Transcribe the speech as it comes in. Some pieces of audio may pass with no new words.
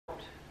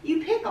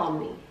You pick on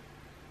me.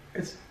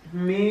 It's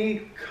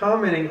me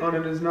commenting on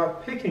it is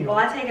not picking on it. Well,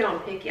 I take it on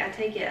picky. I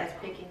take it as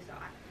picking. So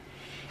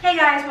hey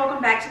guys, welcome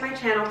back to my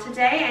channel.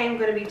 Today I am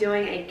going to be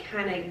doing a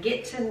kind of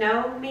get to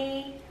know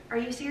me. Are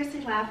you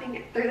seriously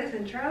laughing through this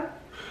intro?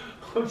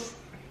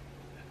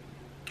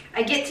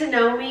 I get to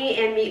know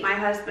me and meet my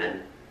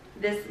husband.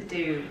 This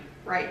dude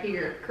right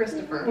here,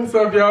 Christopher. What's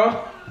up,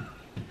 y'all?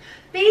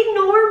 Be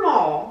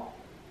normal.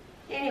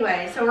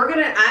 Anyway, so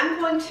I'm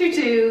going to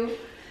do.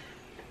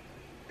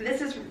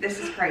 This is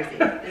crazy.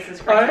 This is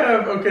crazy.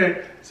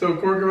 Okay, so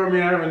Corky about me,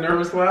 I have a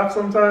nervous laugh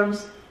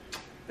sometimes,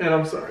 and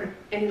I'm sorry.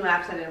 And he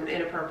laughs at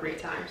inappropriate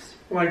times.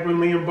 Like when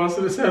Liam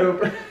busted his head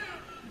open.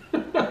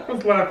 I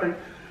was laughing.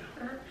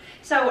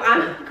 So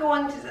I'm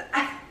going to,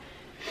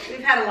 we've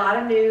had a lot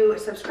of new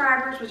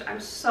subscribers, which I'm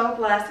so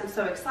blessed and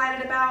so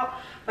excited about,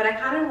 but I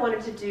kind of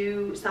wanted to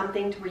do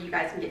something to where you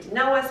guys can get to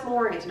know us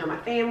more and get to know my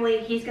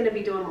family. He's going to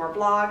be doing more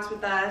vlogs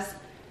with us.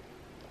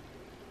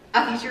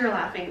 I thought you were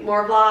laughing.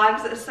 More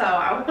vlogs, so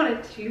I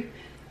wanted you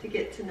to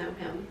get to know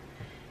him.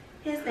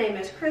 His name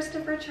is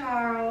Christopher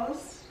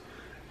Charles.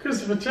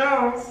 Christopher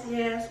Charles?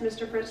 Yes,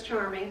 Mr. Prince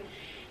Charming.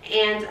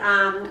 And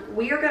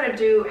we are going to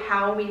do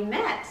how we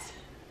met.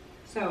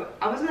 So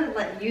I was going to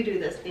let you do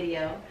this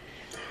video.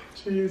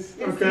 Jeez,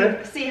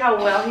 okay. See how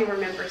well he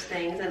remembers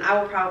things, and I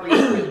will probably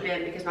sleep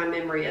in because my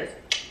memory is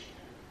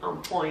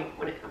on point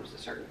when it comes to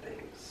certain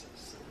things.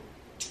 So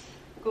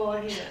go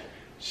ahead.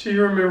 She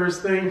remembers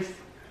things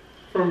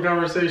from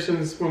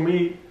conversations when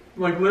we,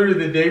 like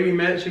literally the day we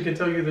met, she could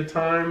tell you the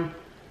time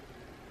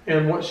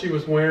and what she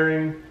was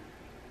wearing,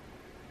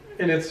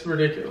 and it's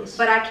ridiculous.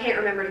 But I can't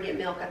remember to get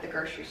milk at the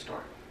grocery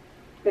store.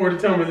 Or to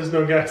tell me there's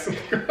no gas in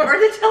the car. Or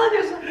to tell her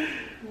there's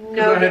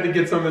no. I had to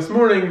get some this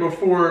morning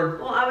before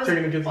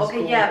taking the kids to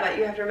school. Okay, yeah, but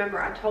you have to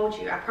remember, I told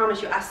you, I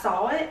promise you, I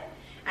saw it,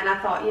 and I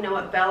thought, you know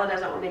what, Bella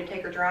doesn't want me to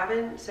take her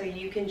driving, so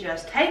you can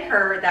just take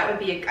her. That would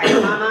be, in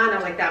my mind, I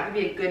was like, that would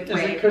be a good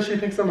way. Is it because she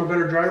thinks I'm a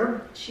better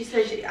driver? She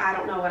says, I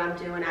don't know what I'm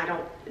doing, I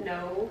don't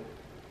know.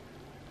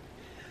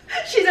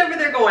 She's over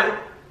there going.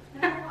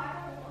 No, I don't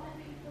want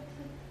people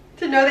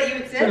to know that you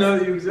exist? To know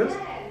that you exist?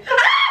 Yes.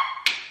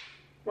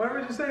 Why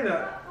would you say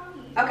that?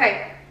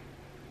 Okay.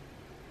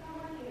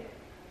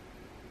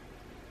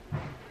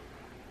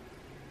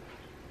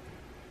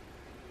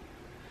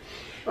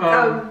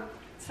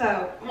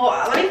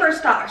 Well, let me first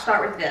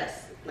start with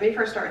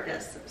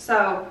this.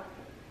 So,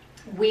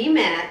 we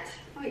met.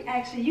 Wait,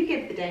 actually, you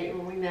give the date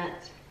when we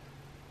met.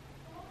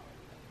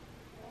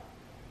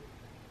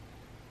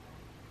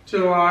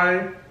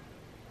 July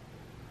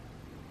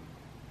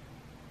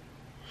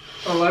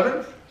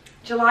 11th?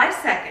 July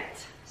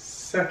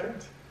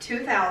 2nd.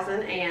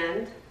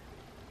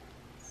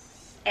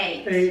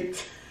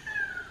 2008.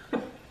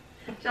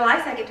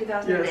 July 2nd,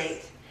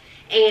 2008.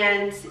 Yes.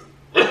 And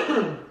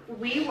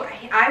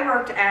I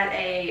worked at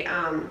a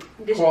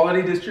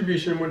Quality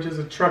Distribution, which is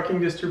a trucking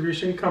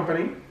distribution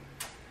company,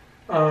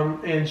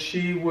 and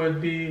she would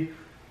be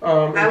in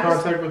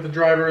contact with the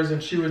drivers,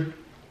 and she would.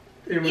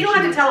 You don't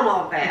have to tell them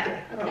all of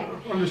that. Okay.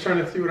 I'm just trying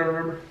to see what I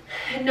remember.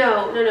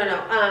 No.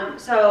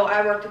 So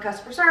I worked in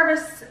customer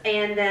service,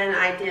 and then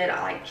I did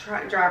like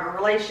driver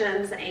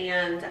relations,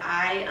 and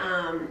I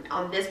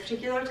on this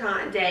particular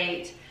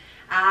date,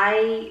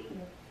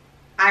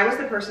 I was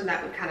the person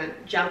that would kind of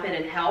jump in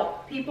and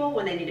help people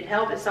when they needed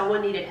help, and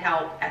someone needed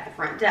help at the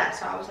front desk.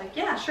 So I was like,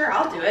 yeah, sure,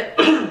 I'll do it.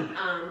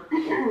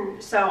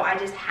 So I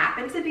just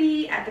happened to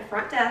be at the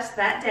front desk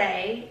that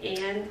day.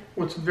 And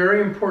what's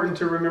very important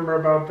to remember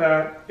about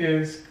that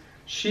is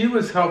she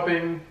was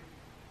helping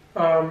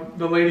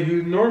the lady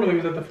who normally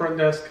was at the front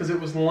desk because it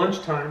was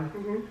lunchtime,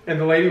 and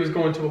the lady was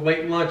going to a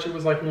late lunch. It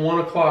was like 1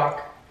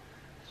 o'clock,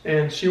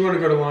 and she wanted to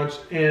go to lunch,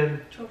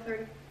 and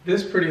 12:30.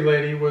 This pretty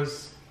lady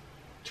was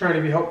trying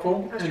to be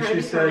helpful, and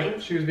she said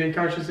she was being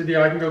kind. She said,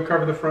 yeah, I can go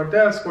cover the front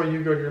desk while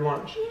you go to your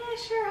lunch. Yeah,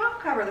 sure, I'll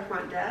cover the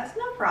front desk,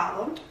 no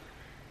problem.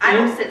 I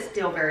don't sit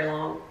still very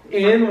long.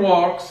 In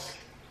walks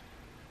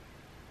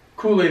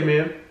Kool-Aid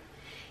Man.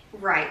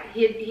 Right,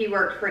 he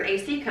worked for an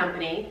AC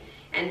company,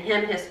 and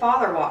his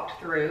father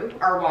walked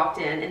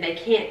in, and I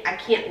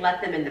can't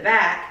let them in the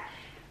back.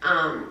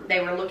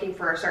 They were looking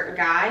for a certain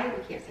guy,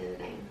 we can't say the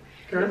name.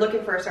 They were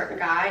looking for a certain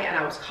guy, and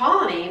I was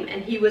calling him,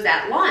 and he was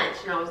at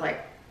lunch, and I was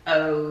like,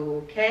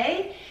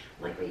 okay.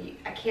 I'm like, well,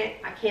 I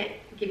can't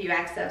give you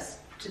access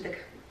to the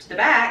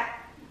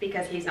back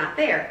because he's not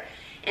there.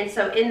 And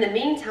so in the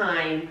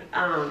meantime,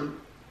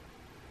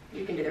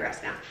 you can do the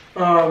rest now.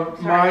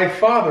 My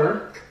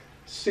father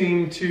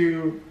seemed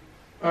to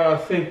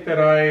think that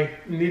I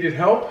needed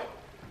help,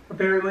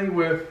 apparently,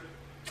 with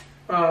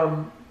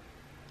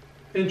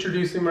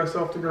introducing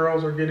myself to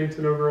girls or getting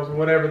to know girls,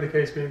 whatever the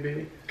case may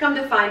be. Come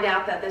to find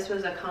out that this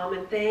was a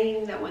common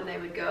thing, that when they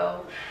would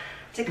go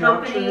to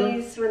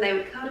companies,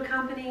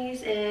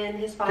 and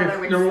his father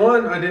would... Number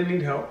one, I didn't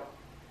need help.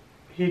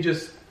 He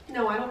just...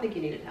 No, I don't think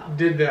you needed help.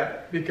 Did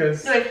that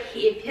because... No,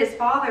 if his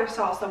father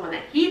saw someone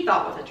that he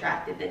thought was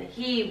attractive, then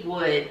he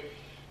would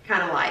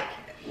kind of like,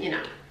 you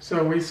know...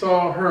 So we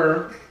saw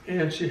her,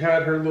 and she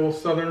had her little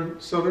southern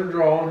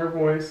drawl in her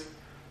voice,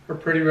 her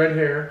pretty red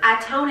hair.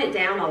 I tone it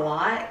down a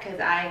lot because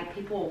I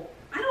feel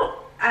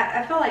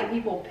like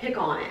people pick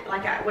on it.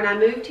 Like when I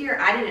moved here,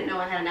 I didn't know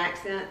I had an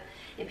accent,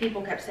 and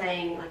people kept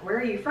saying like, "Where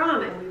are you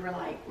from?" And we were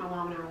like, my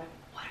mom and I were like,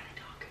 "What are they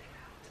talking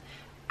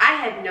about?" I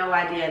had no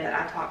idea that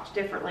I talked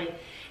differently,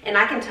 and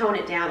I can tone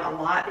it down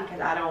a lot because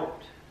I don't.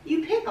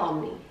 You pick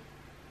on me.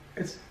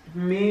 It's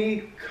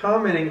me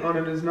commenting on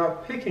it is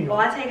not picking on.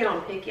 Well, I take it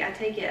on picking. I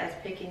take it as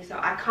picking. So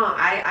I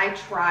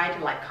try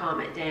to like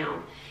calm it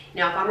down.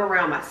 Now, if I'm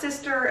around my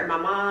sister and my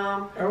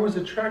mom. I was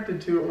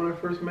attracted to it when I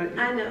first met you.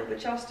 I know,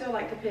 but y'all still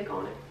like to pick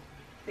on it.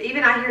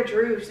 Even I hear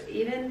Drew,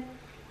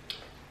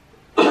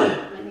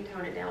 let me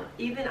tone it down.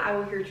 Even I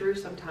will hear Drew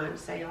sometimes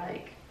say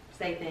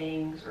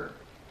things, or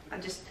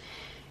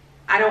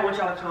I don't want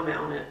y'all to comment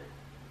on it.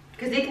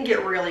 Because it can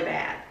get really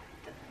bad.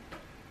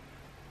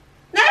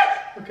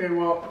 Okay,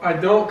 well, I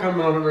don't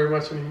comment on it very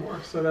much anymore,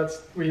 so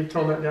we've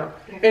toned that down.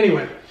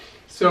 Anyway,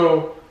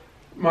 so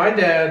my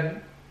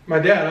dad,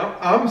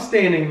 I'm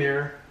standing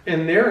there,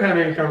 and they're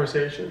having a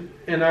conversation,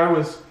 and I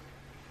was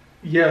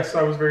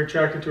very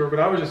attracted to her, but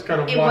I was just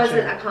kind of watching. It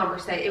wasn't a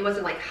conversation. It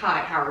wasn't like, "Hi,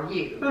 how are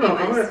you?" No,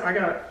 I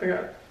got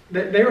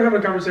it. They were having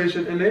a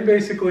conversation, and they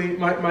basically,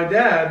 my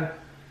dad,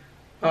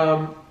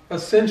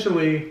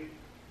 essentially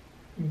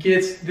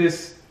gets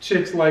this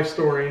chick's life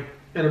story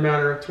in a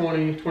matter of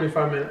 20,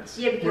 25 minutes.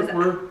 Yeah, because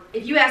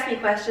if you ask me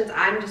questions,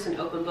 I'm just an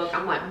open book.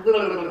 I'm like,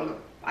 blah, blah, blah,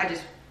 blah.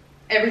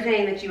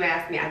 Everything that you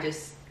ask me, I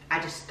just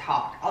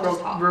talk. I'll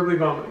just talk. Verbally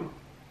vomiting.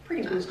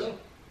 Pretty much.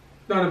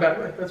 Not in a bad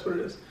way, that's what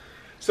it is.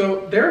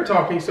 So they're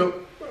talking,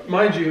 so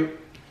mind you,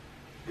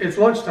 it's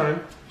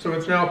lunchtime, so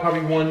it's now probably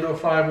 1:05,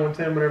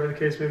 1:10, whatever the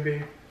case may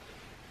be.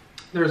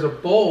 There's a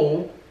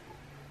bowl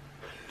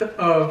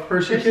of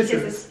Hershey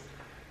Kisses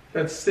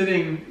that's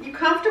sitting. You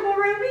comfortable,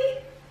 Ruby?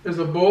 There's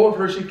a bowl of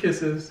Hershey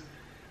Kisses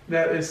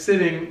that is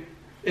sitting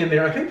in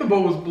there. I think the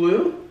bowl was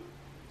blue.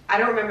 I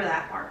don't remember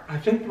that part. I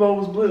think the bowl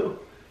was blue.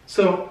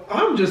 So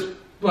I'm just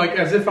like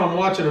as if I'm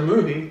watching a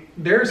movie.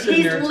 They're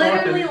sitting there talking. He's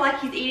literally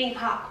like he's eating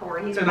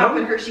popcorn. He's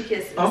popping Hershey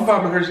Kisses. I'm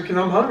popping Hershey because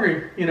I'm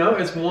hungry. You know,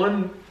 it's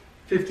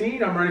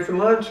 1:15. I'm ready for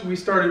lunch. We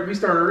started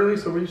early,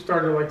 so we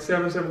started at like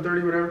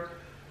 7:30, whatever.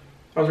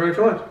 I was ready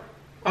for lunch.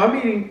 I'm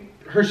eating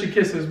Hershey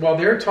Kisses while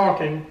they're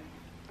talking.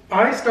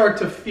 I start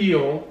to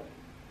feel,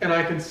 and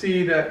I can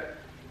see that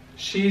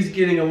she's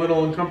getting a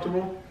little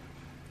uncomfortable.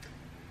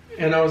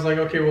 And I was like,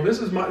 okay, well, this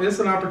is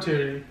an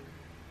opportunity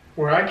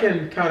where I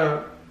can kind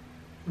of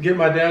get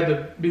my dad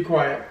to be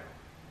quiet,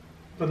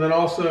 but then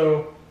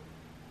also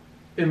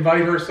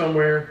invite her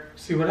somewhere,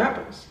 see what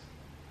happens.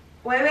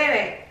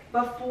 Wait.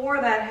 Before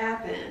that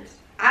happens,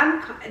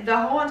 the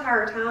whole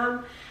entire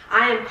time,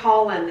 I am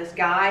calling this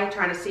guy,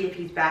 trying to see if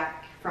he's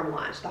back from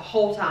lunch. The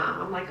whole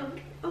time. I'm like,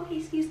 okay,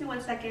 excuse me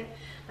 1 second.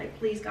 Like,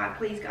 please, God,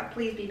 please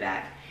be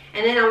back.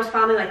 And then I was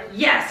finally like,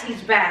 yes,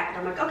 he's back. And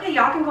I'm like, okay,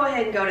 y'all can go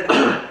ahead and go to the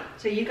front.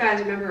 So you guys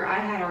remember, I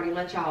had already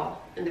let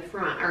y'all in the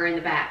front, or in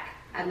the back.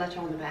 I'd let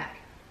y'all in the back.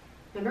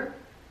 Remember?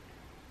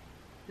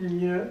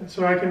 Yeah,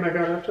 so I came back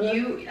out after that?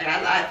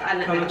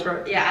 That's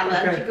right. Yeah, I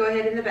let you go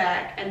ahead in the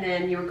back, and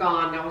then you were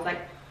gone. And I was like,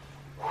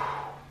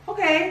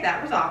 okay,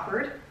 that was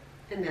awkward.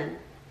 And then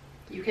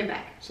you came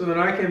back. So then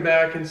I came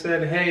back and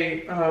said,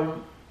 hey,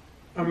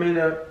 I'm in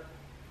a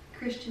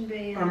Christian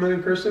band. I'm in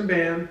a Christian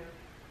band,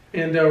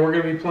 and we're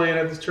going to be playing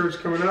at this church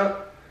coming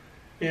up.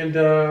 And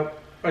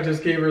I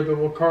just gave her the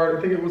little card.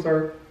 I think it was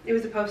It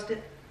was a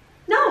Post-it.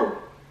 No.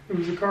 It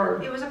was a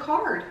card. It was a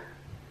card.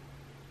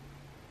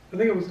 I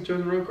think it was a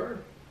Chosen Road card.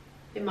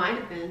 It might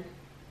have been.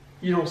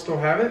 You don't still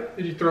have it?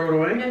 Did you throw it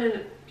away?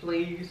 No.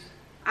 Please.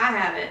 I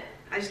have it.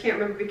 I just can't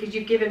remember because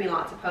you've given me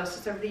lots of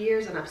Post-its over the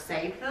years and I've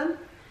saved them.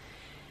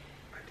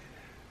 I did.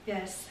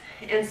 Yes.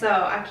 And so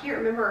I can't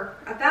remember.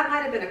 That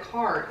might have been a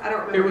card. I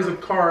don't remember. It was a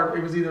card.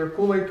 It was either a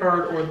Kool-Aid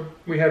card or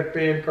we had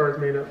band cards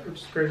made up, which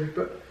is crazy.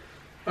 But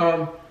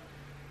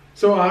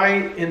so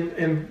I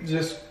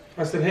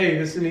said, hey,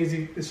 this is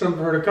it's something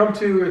for her to come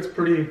to. It's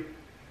pretty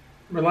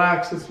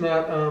relaxed. It's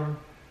not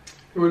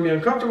it wouldn't be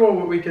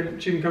uncomfortable,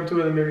 but she can come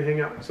to it and maybe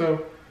hang out.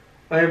 So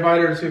I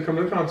invited her to come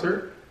to the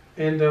concert,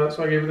 and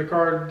so I gave her the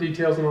card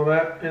details and all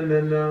that, and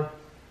then that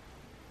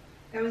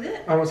was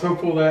it. I was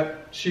hopeful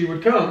that she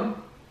would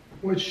come,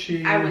 which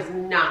I was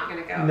not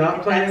going to go.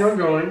 Not planning on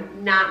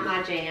going. Not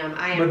my jam.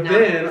 But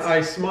then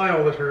I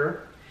smiled at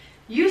her.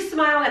 You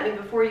smiled at me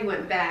before you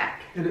went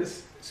back. And it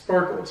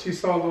sparkled. She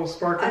saw a little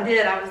sparkle. I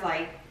did. I was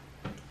like,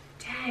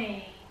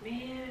 dang,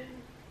 man.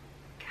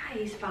 God,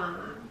 he's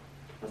fine.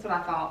 That's what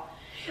I thought.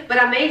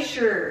 But I made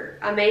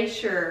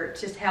sure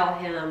to tell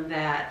him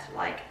that,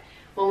 like,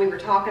 when we were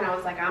talking, I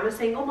was like, I'm a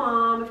single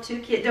mom of 2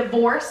 kids.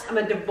 I'm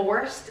a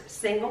divorced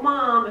single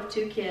mom of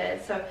 2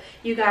 kids. So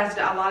you guys,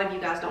 a lot of you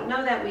guys don't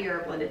know that. We are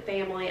a blended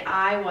family.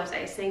 I was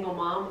a single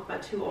mom with my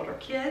 2 older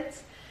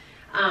kids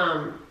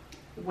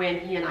when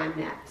he and I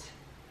met.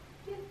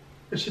 Yeah.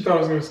 And she thought it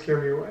was going to scare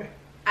me away.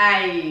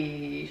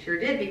 I sure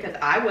did, because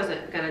I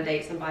wasn't going to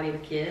date somebody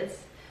with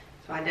kids.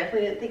 So I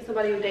definitely didn't think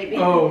somebody would date me.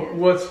 Oh,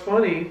 what's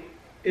funny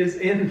is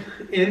in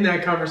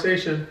that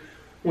conversation,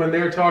 when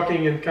they're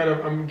talking and kind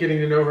of I'm getting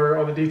to know her,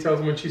 all the details,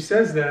 and when she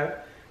says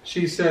that,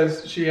 she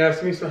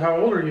asked me, so how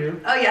old are you?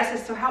 Oh yeah, I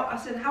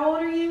said, how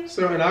old are you?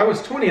 So, and I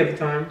was 20 at the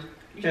time,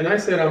 and I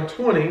said, I'm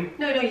 20.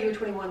 No, you were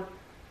 21.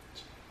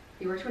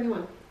 You were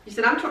 21. You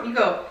said, I'm 20. You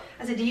go,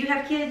 I said, do you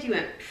have kids? You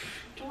went,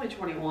 I'm only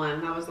 21.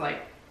 And I was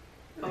like,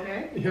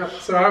 okay. Yeah,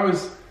 so I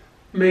was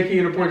making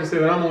it a point to say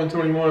that I'm only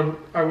 21.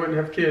 I wouldn't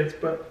have kids,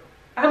 but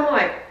I'm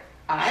like,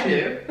 I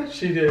do.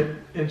 She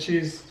did, and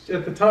she's,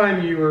 at the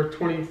time you were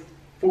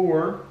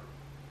 24.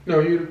 No,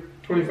 you were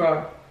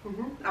 25.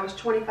 Mm-hmm. I was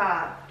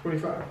 25.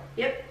 25.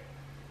 Yep.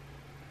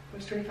 I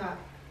was 25.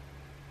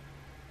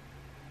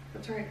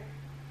 That's right.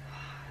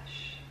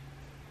 Gosh.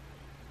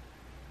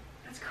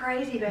 That's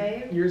crazy,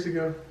 babe. Years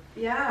ago.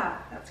 Yeah,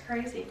 that's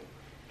crazy.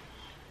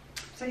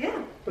 So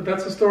yeah. But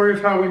that's the story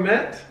of how we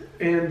met,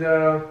 and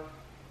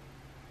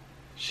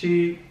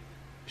she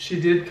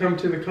did come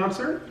to the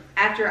concert.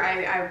 After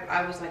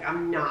I was like,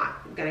 I'm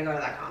not gonna go to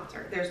that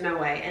concert. There's no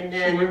way. And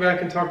then she went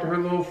back and talked to her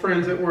little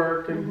friends at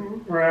work,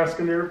 and were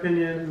asking their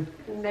opinion.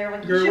 And they were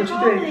like, "Girl, you what should you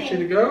call think? me."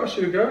 Should it go?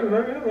 Should it go? I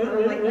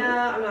was like, no,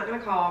 I'm not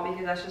gonna call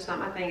because that's just not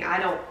my thing.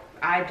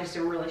 I just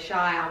am really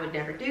shy. I would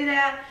never do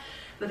that.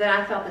 But then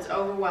I felt this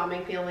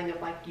overwhelming feeling of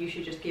like, you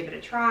should just give it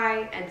a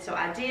try. And so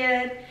I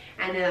did.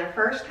 And then the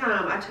first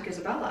time I took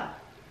Isabella,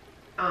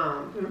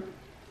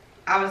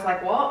 I was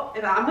like, well,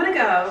 if I'm gonna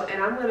go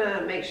and I'm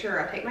gonna make sure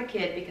I take my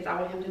kid because I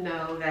want him to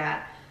know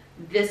that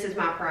this is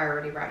my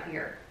priority right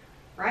here,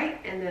 right?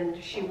 And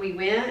then we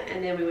went,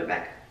 and then we went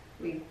back.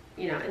 And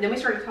then we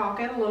started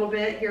talking a little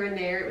bit here and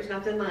there. It was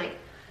nothing like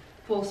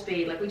full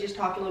speed. Like we just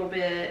talked a little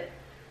bit.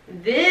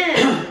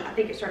 Then I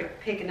think it started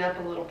picking up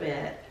a little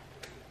bit.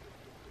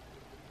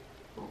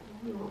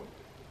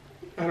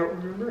 I don't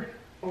remember.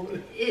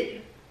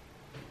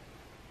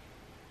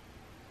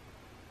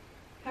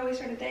 How we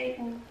started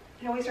dating,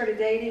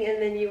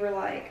 and then you were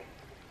like,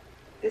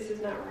 this is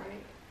not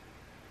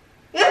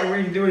right. Were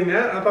you doing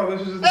that? I thought this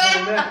was just the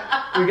same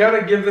that. We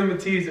gotta give them a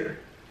teaser.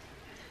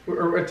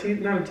 Or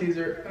not a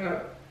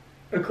teaser,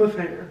 a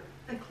cliffhanger.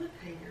 A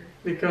cliffhanger.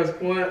 Because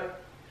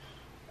what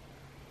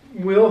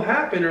will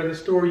happen, or the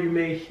story you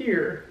may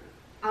hear.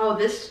 Oh,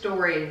 this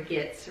story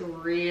gets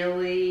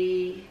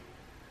really...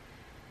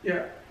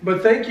 Yeah,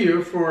 but thank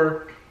you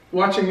for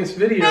watching this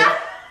video.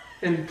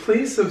 And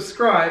please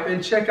subscribe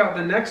and check out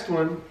the next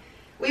one.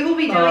 We will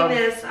be doing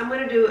this. I'm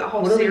going to do a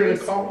whole series. What are we going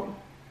to call them?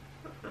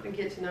 A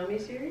Get to Know Me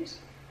series.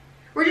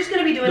 We're just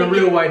going to be doing The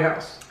Real White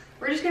House.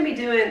 We're just going to be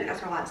doing,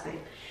 that's our last name.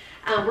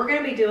 We're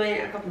going to be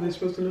doing a couple. Are they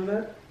supposed to know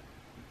that?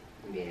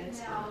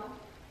 Yes.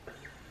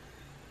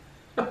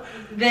 No.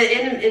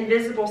 The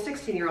invisible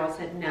 16-year-old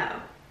said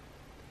no.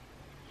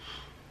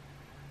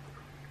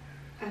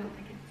 I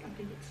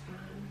think it's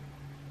fine.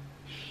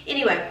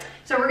 Anyway,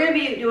 so we're going to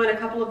be doing a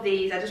couple of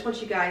these. I just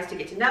want you guys to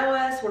get to know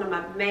us. One of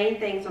my main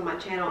things on my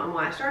channel and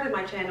why I started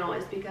my channel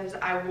is because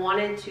I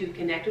wanted to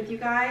connect with you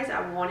guys.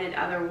 I wanted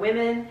other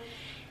women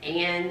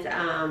and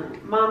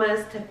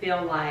mamas to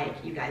feel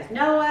like you guys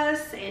know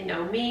us and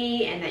know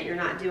me and that you're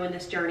not doing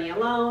this journey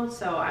alone.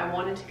 So I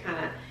wanted to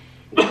kind of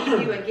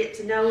give you a get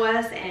to know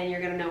us, and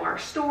you're going to know our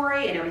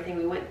story and everything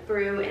we went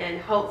through,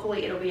 and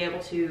hopefully it'll be able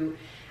to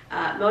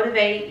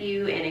motivate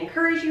you and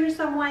encourage you in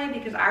some way,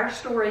 because our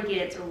story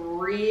gets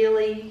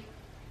really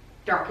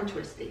dark and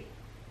twisty.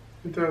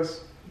 It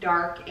does.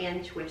 Dark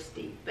and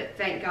twisty. But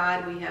thank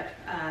God we have,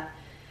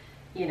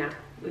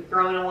 we've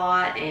grown a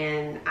lot,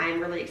 and I'm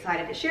really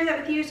excited to share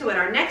that with you. So in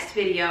our next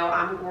video,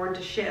 I'm going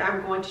to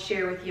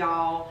share with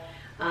y'all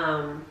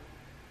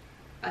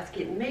us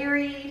getting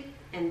married,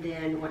 and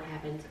then what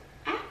happens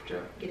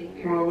after getting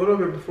married. Well, a little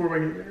bit before we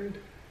get married.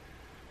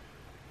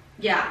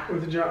 Yeah.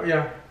 With the job,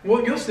 yeah.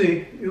 Well, you'll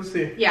see. You'll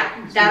see. Yeah,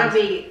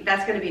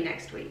 that's going to be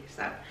next week.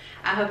 So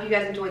I hope you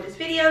guys enjoyed this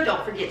video.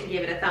 Don't forget to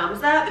give it a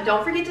thumbs up. And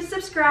don't forget to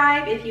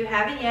subscribe if you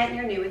haven't yet and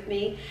you're new with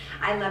me.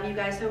 I love you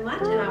guys so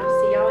much, and I will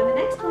see y'all in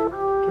the next one.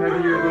 Can I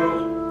do your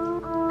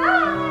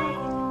Bye.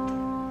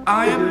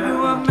 I am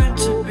who I'm meant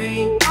to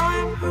be. I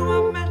am who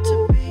I'm meant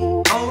to be.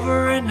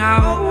 Over and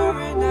out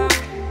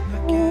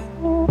again.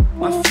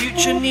 My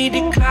future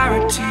needed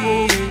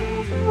clarity.